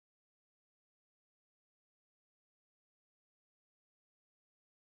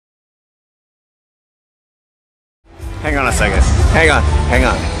Hang on a second. Hang on.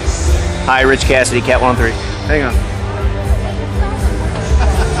 Hi, Ritch, Cassidy, Cat 113. Hang on.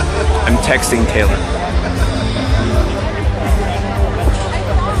 I'm texting Taylor.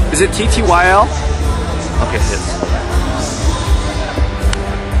 Is it TTYL? Okay, it is.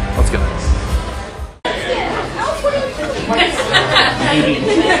 Let's go.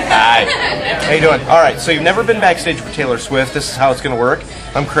 Hi. How you doing? All right, so you've never been backstage with Taylor Swift. This is how it's going to work.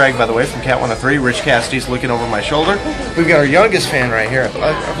 I'm Craig, by the way, from Cat 103. Ritch Cassidy's looking over my shoulder. We've got our youngest fan right here,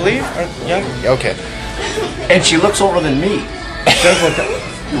 I believe. Okay. And she looks older than me.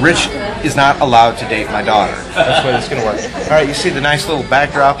 Ritch is not allowed to date my daughter. That's the way this is going to work. All right, you see the nice little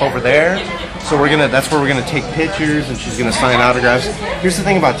backdrop over there? So that's where we're gonna take pictures, and she's gonna sign autographs. Here's the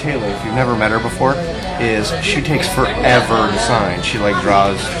thing about Taylor, if you've never met her before, is she takes forever to sign. She like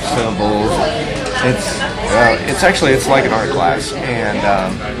draws symbols. It's like an art class, and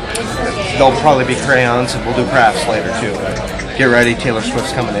there'll probably be crayons, and we'll do crafts later too. Get ready, Taylor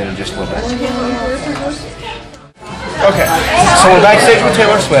Swift's coming in just a little bit. Okay, so we're backstage with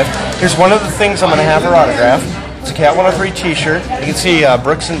Taylor Swift. Here's one of the things I'm gonna have her autograph. It's a Cat 103 T-shirt. You can see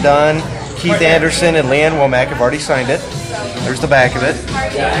Brooks and Dunn, Keith Anderson, and Leanne Womack have already signed it. There's the back of it.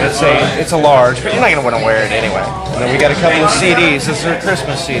 It's a large, but you're not going to want to wear it anyway. And then we got a couple of CDs. This is her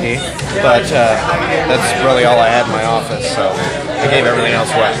Christmas CD, but that's really all I had in my office, so I gave everything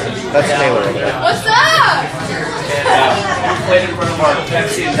else away. That's Taylor over there. What's up?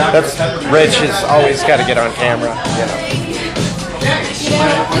 That's Ritch has always got to get on camera, you know.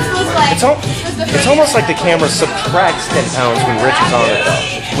 It's almost like the camera subtracts 10 pounds when Ritch is on it, though.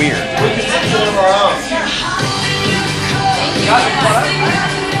 It's weird.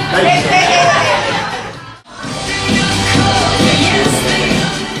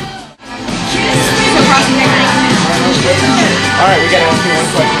 Alright, we gotta ask you one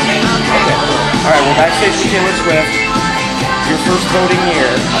question. Okay. Alright, we're backstage with Taylor Swift. Your first voting year.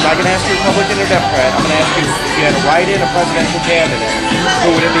 I'm not going to ask you Republican or Democrat. I'm going to ask you if you had to write in a presidential candidate,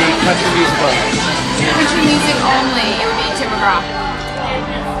 who would it be? Country music only? Country music only. It would be Tim McGraw.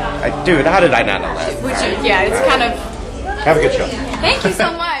 Dude, how did I not know that? Yeah, it's kind of... Have a good show. Thank you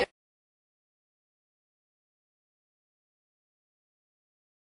so much.